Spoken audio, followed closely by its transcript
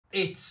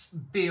It's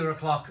beer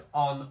o'clock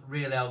on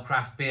Real Ale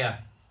Craft Beer.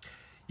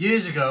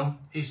 Years ago,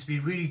 it used to be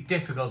really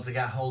difficult to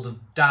get hold of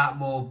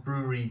Dartmoor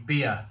Brewery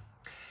beer.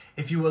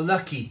 If you were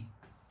lucky,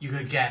 you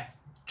could get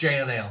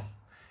Jail Ale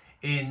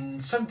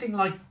in something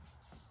like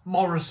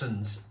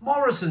Morrison's.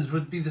 Morrison's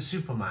would be the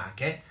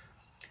supermarket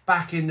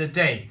back in the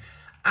day.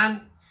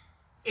 And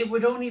it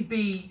would only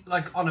be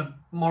like on a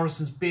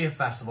Morrison's beer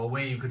festival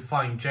where you could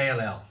find Jail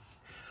Ale.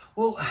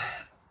 Well,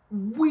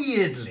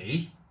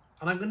 weirdly,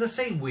 and I'm going to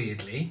say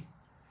weirdly,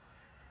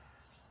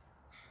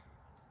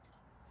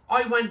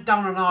 I went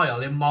down an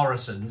aisle in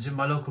Morrison's, in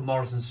my local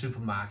Morrison's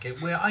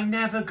supermarket, where I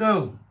never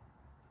go.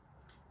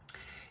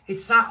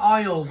 It's that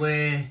aisle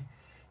where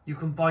you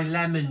can buy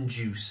lemon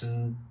juice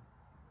and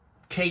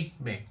cake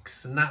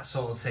mix and that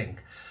sort of thing.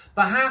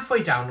 But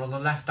halfway down on the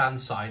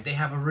left-hand side, they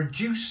have a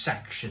reduced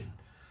section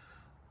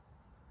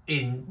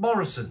in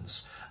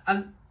Morrison's.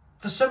 And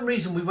for some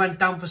reason, we went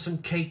down for some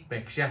cake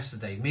mix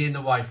yesterday. Me and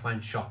the wife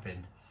went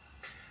shopping.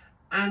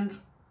 And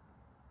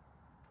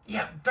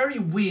yeah, very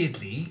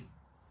weirdly,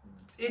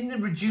 in the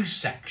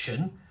reduced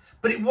section,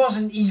 but it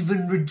wasn't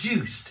even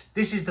reduced.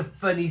 This is the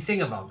funny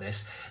thing about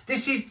this.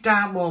 This is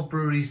Dartmoor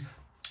Brewery's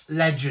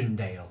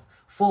Legend Ale,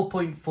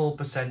 4.4%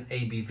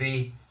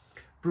 ABV,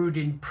 brewed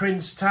in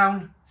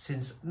Princetown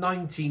since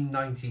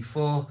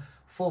 1994,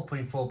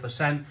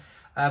 4.4%,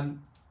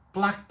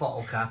 black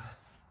bottle cap.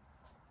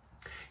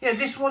 Yeah,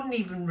 this wasn't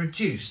even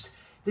reduced.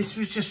 This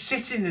was just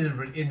sitting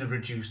in the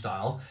reduced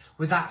aisle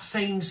with that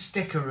same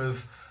sticker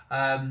of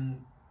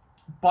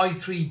buy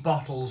 3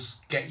 bottles,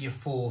 get your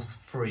 4th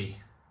free.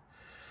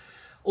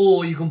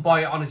 Or you can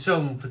buy it on its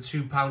own for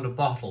 £2 a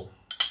bottle.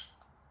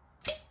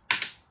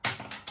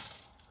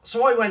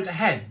 So I went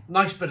ahead,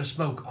 nice bit of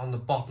smoke on the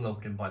bottle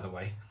opening, by the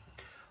way.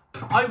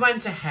 I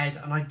went ahead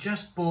and I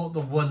just bought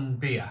the one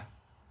beer.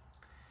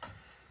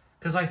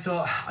 Because I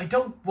thought, I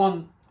don't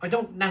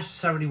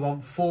necessarily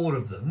want 4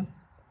 of them.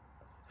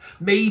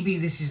 Maybe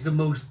this is the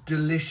most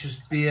delicious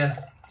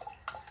beer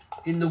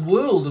in the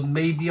world and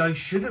maybe I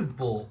should have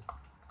bought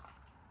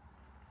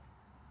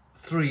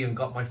 3 and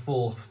got my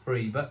 4th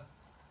free, but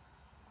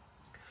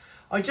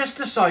I just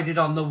decided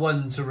on the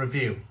one to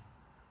review.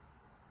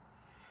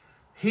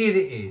 Here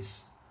it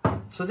is.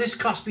 So this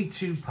cost me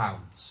 £2.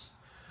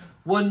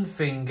 One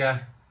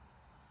finger,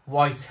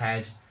 white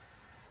head,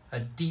 a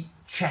deep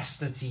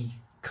chestnutty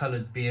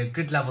coloured beer,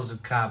 good levels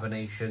of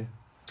carbonation.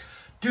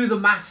 Do the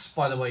maths,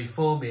 by the way,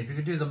 for me, if you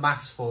could do the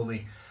maths for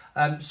me.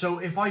 So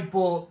if I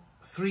bought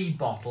 3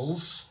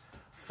 bottles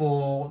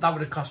for, that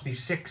would have cost me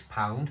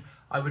 £6.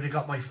 I would have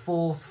got my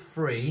 4th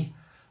free.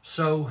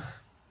 So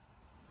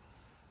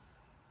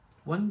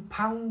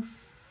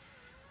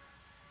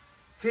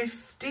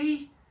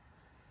 £1.50?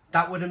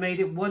 That would have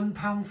made it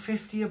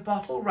 £1.50 a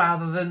bottle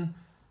rather than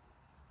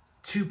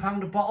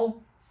 £2 a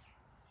bottle.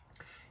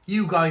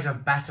 You guys are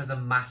better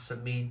than maths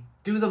at me.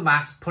 Do the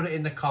maths, put it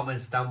in the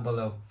comments down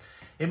below.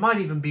 It might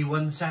even be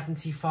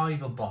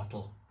 £1.75 a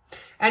bottle.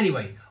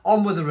 Anyway,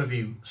 on with the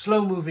review.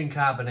 Slow moving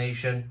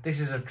carbonation. This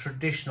is a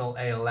traditional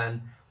ale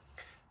then.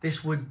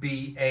 This would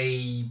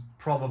be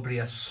probably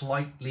a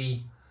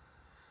slightly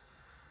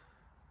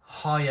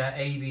higher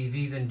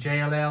ABV than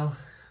Jail Ale.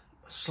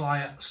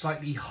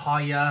 Slightly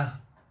higher.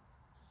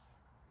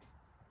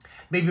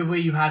 Maybe where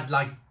you had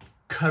like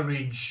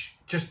Courage,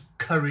 just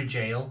Courage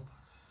Ale.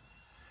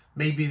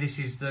 Maybe this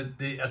is the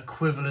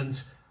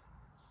equivalent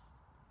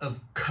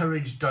of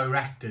Courage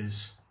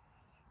Directors,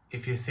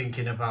 if you're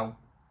thinking about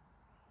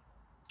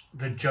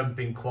the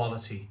jumping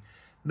quality.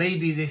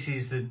 Maybe this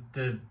is the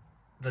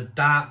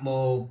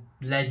Dartmoor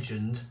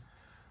Legend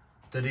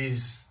that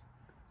is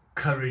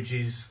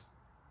Courage's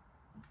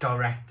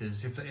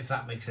Directors, if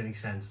that makes any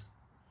sense.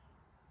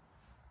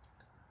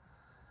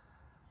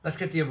 Let's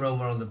get the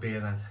aroma on the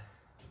beer then.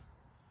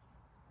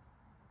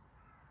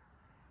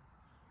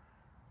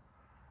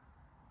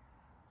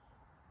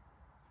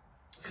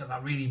 It's got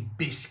that really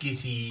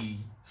biscuity,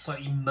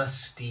 slightly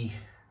musty,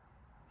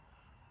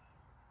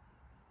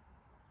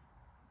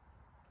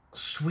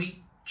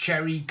 sweet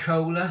cherry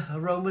cola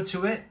aroma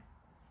to it.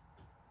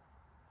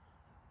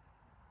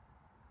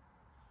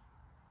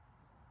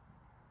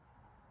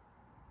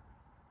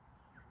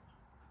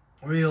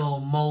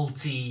 Real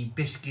malty,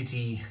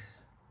 biscuity,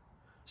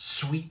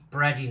 sweet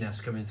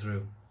breadiness coming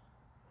through.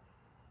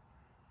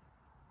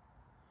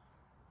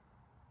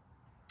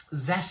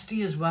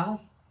 Zesty as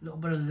well. A little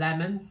bit of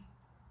lemon.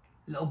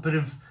 A little bit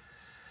of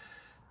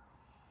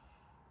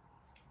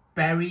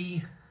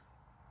berry.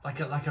 Like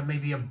a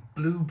maybe a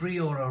blueberry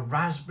or a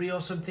raspberry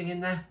or something in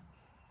there.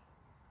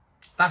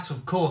 That's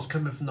of course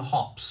coming from the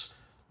hops.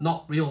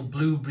 Not real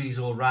blueberries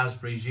or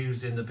raspberries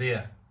used in the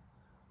beer.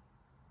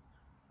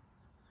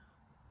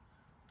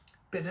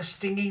 Bit of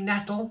stinging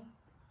nettle.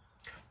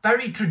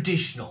 Very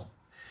traditional.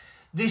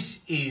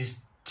 This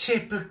is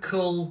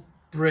typical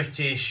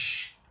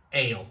British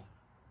ale.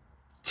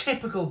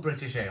 Typical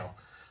British ale.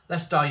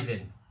 Let's dive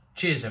in.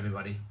 Cheers,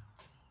 everybody.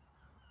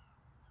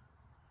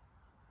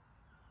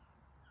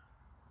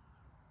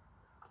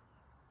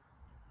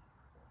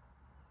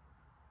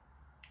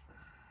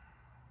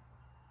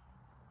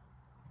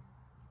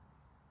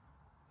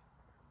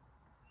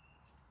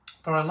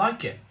 but I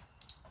like it.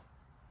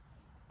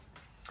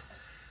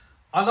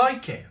 I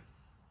like it.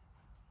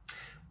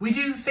 We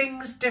do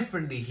things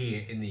differently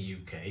here in the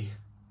UK.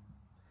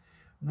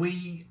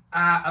 We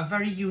are a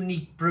very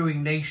unique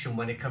brewing nation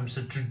when it comes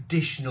to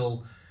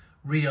traditional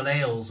real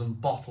ales and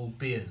bottled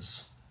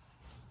beers.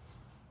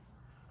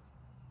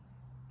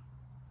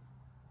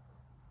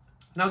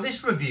 Now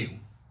this review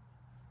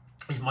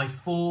is my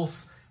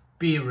 4th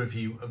beer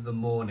review of the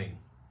morning.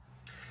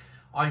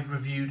 I've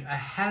reviewed a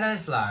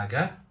Helles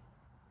Lager,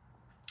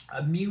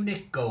 a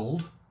Munich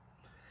Gold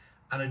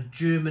and a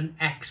German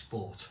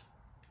Export.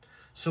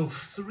 So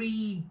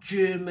 3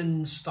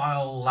 German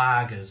style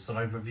lagers that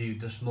I've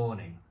reviewed this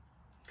morning.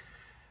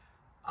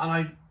 And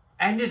I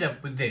ended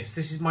up with this.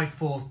 This is my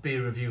 4th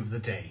beer review of the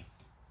day.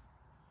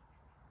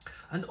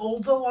 And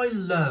although I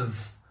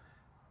love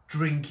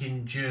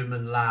drinking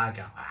German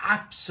lager, I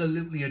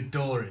absolutely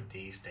adore it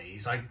these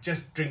days. I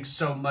just drink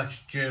so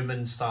much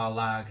German style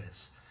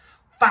lagers.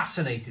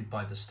 Fascinated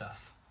by the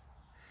stuff.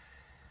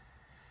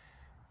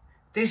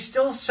 There's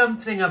still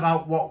something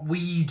about what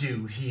we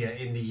do here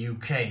in the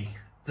UK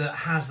that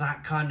has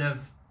that kind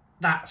of,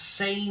 that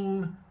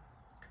same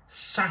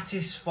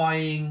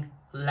satisfying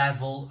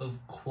level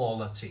of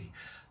quality.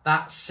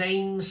 That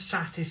same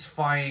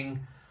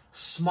satisfying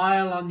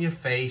smile on your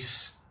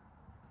face.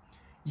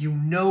 You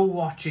know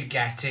what you're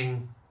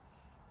getting.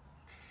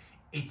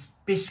 It's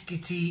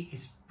biscuity,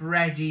 it's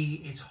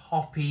bready, it's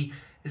hoppy.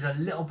 There's a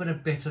little bit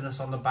of bitterness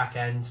on the back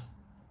end.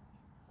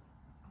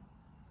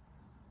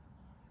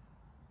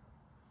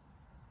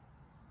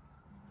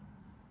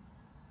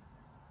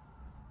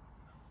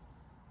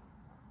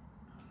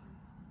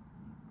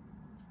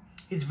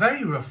 It's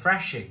very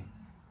refreshing.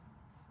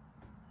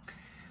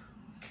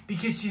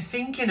 Because you're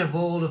thinking of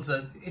all of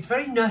the... It's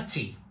very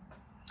nutty.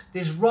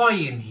 There's rye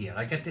in here.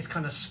 I get this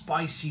kind of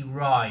spicy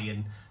rye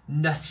and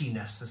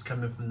nuttiness that's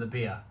coming from the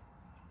beer.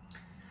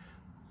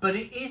 But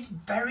it is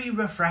very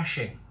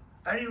refreshing.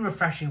 Very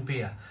refreshing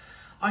beer.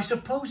 I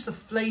suppose the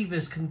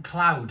flavours can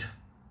cloud.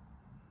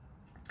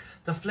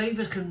 The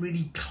flavours can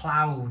really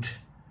cloud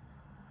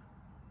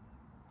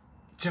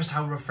just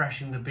how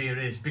refreshing the beer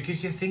is.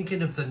 Because you're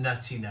thinking of the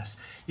nuttiness.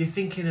 You're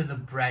thinking of the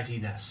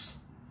breadiness.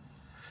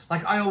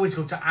 Like I always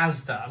go to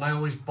Asda and I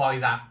always buy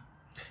that.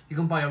 You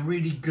can buy a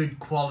really good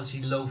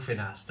quality loaf in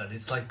Asda.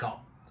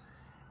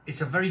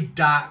 It's a very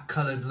dark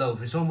coloured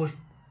loaf. It's almost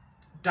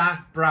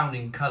dark brown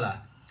in colour.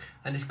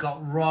 And it's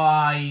got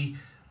rye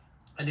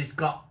and it's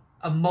got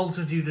a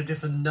multitude of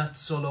different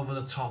nuts all over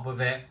the top of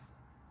it.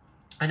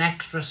 An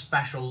extra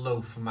special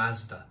loaf from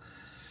Asda.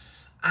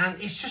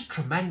 And it's just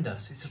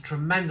tremendous. It's a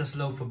tremendous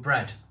loaf of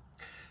bread.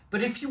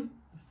 But if you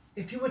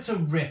were to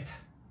rip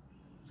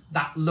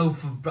that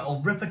loaf of bread,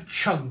 or rip a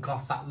chunk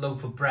off that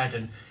loaf of bread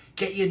and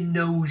get your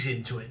nose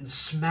into it and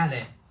smell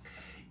it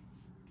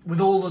with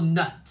all the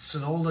nuts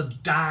and all the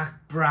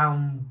dark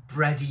brown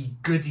bready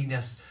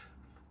goodness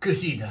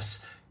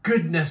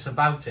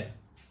about it,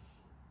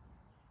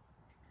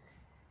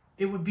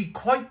 it would be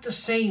quite the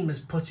same as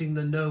putting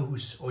the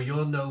nose or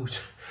your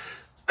nose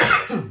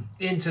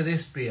into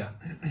this beer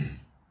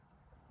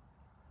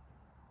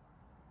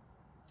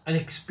and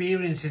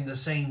experiencing the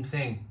same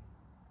thing.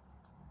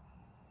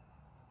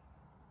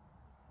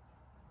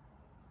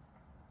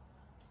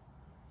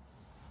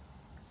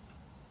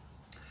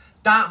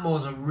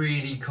 Dartmoor's a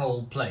really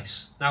cold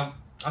place. Now,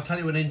 I'll tell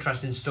you an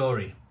interesting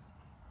story.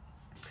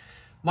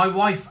 My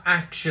wife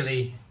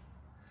actually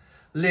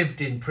lived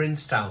in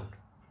Princetown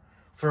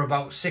for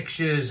about 6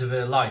 years of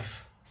her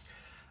life.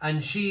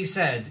 And she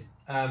said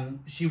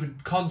she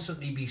would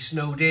constantly be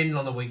snowed in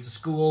on the way to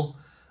school.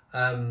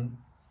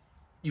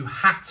 You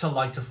had to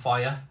light a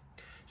fire.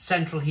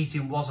 Central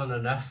heating wasn't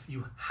enough.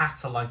 You had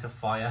to light a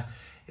fire.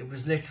 It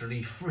was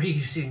literally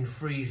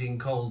freezing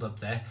cold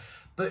up there.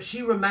 But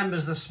she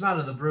remembers the smell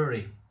of the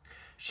brewery.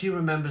 She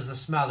remembers the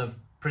smell of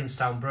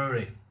Princetown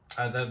Brewery.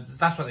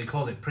 That's what they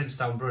call it,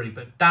 Princetown Brewery,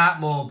 but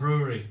Dartmoor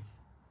Brewery.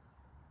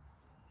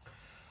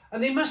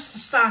 And they must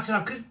have started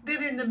off, because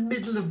they're in the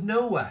middle of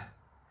nowhere.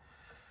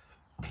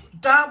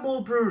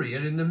 Dartmoor Brewery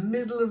are in the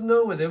middle of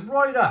nowhere. They're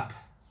right up.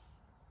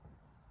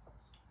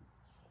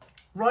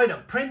 Right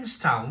up.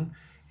 Princetown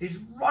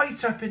is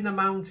right up in the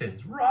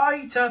mountains.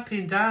 Right up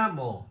in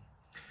Dartmoor.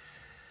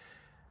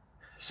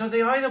 So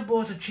they either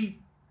bought a cheap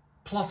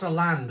plot of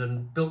land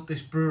and built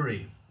this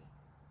brewery.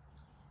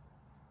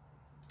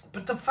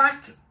 But the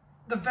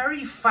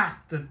very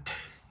fact that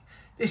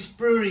this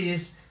brewery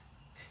is,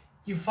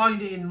 you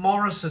find it in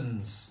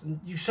Morrison's,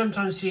 and you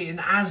sometimes see it in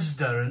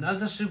Asda and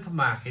other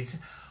supermarkets,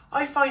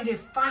 I find it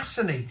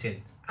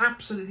fascinating,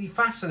 absolutely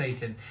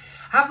fascinating.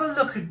 Have a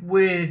look at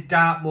where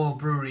Dartmoor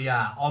Brewery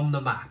are on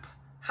the map.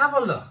 Have a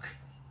look.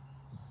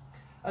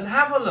 And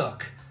have a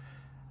look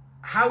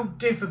how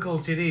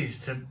difficult it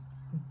is to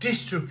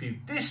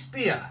distribute this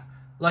beer,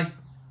 like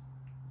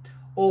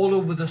all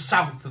over the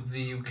south of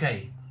the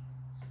UK.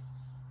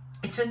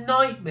 It's a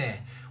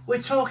nightmare.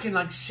 We're talking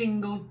like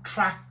single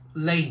track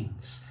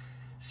lanes,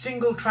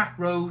 single track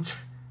roads,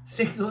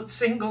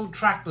 single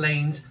track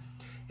lanes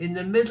in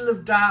the middle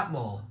of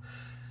Dartmoor.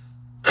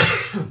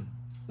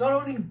 not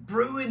only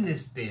brewing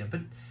this beer,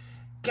 but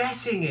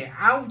getting it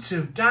out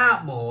of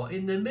Dartmoor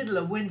in the middle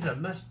of winter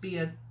must be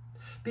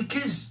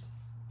because,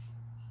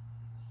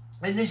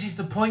 and this is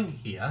the point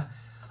here,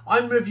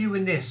 I'm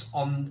reviewing this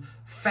on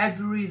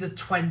February the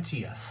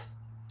 20th.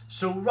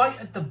 So right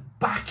at the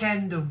back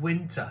end of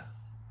winter.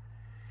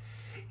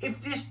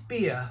 If this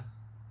beer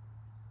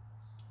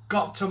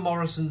got to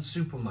Morrison's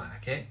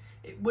supermarket,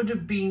 it would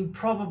have been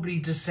probably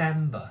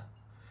December,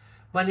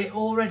 when it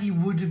already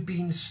would have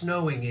been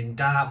snowing in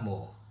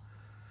Dartmoor.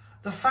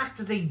 The fact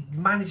that they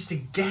managed to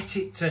get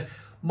it to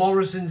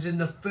Morrison's in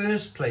the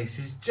first place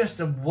is just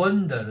a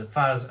wonder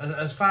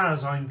as far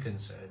as I'm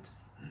concerned.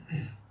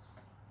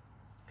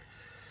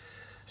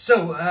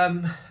 So,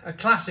 a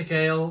classic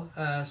ale,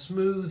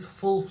 smooth,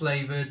 full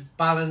flavoured,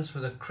 balanced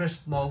with a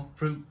crisp malt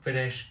fruit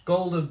finish,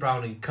 golden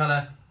brown in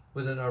colour,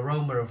 with an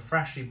aroma of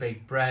freshly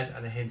baked bread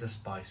and a hint of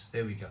spice.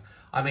 There we go.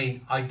 I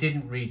mean, I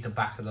didn't read the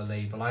back of the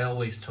label. I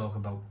always talk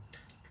about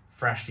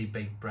freshly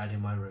baked bread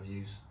in my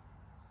reviews.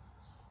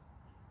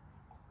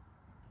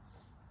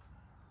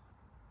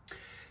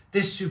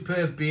 This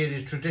superb beer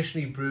is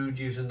traditionally brewed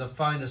using the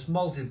finest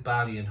malted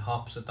barley and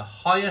hops at the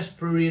highest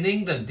brewery in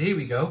England. Here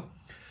we go.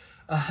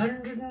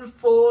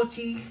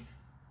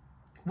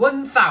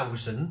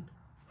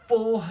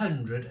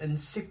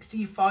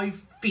 1,465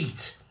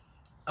 feet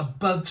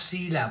above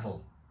sea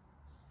level.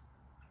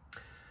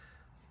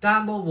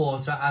 Dartmoor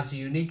water adds a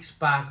unique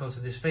sparkle to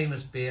this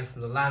famous beer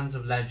from the lands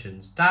of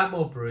legends.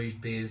 Dartmoor Brewery's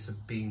beers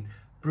have been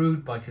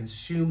brewed by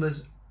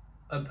consumers,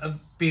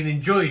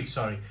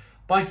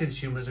 by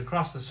consumers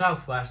across the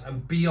southwest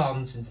and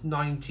beyond since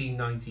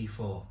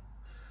 1994.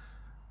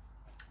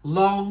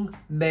 Long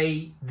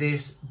may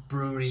this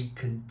brewery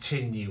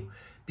continue,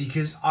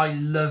 because I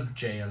love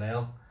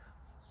JLL.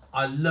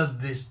 I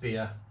love this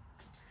beer.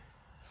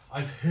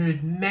 I've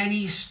heard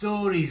many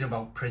stories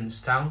about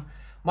Princetown.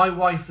 My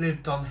wife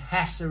lived on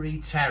Hessery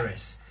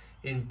Terrace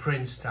in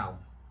Princetown.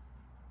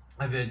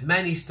 I've heard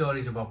many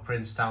stories about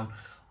Princetown.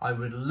 I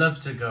would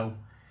love to go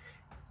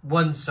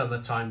one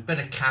summertime, bit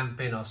of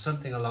camping or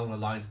something along the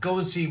lines. Go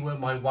and see where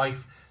my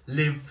wife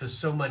lived for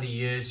so many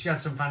years. She had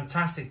some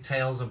fantastic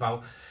tales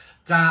about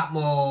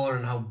Dartmoor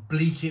and how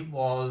bleak it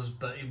was,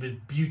 but it was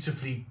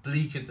beautifully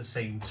bleak at the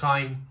same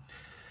time.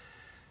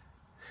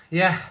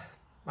 Yeah,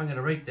 I'm going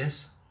to rate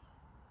this.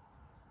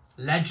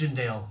 Legend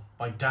Ale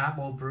by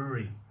Dartmoor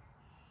Brewery.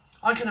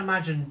 I can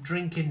imagine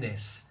drinking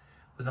this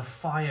with a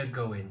fire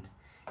going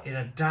in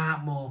a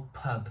Dartmoor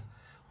pub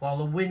while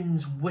the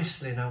wind's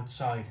whistling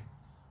outside.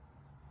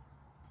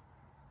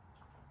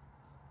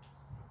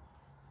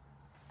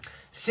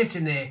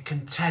 Sitting there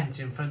content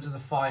in front of the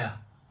fire.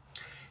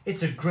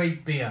 It's a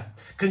great beer.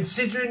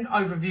 Considering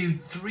I've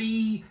reviewed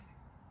 3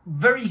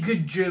 very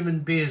good German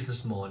beers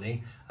this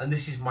morning, and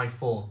this is my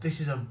 4th, this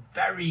is a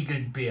very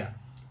good beer.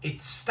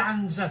 It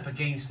stands up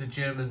against the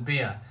German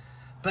beer,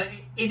 but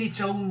in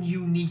its own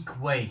unique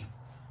way.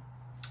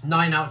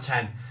 9 out of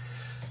 10.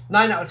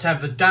 9 out of 10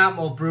 for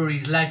Dartmoor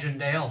Brewery's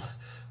Legend Ale.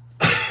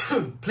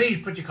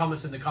 Please put your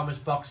comments in the comments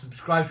box.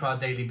 Subscribe to our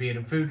daily beer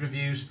and food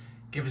reviews.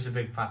 Give us a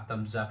big fat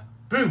thumbs up.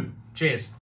 Boom! Cheers.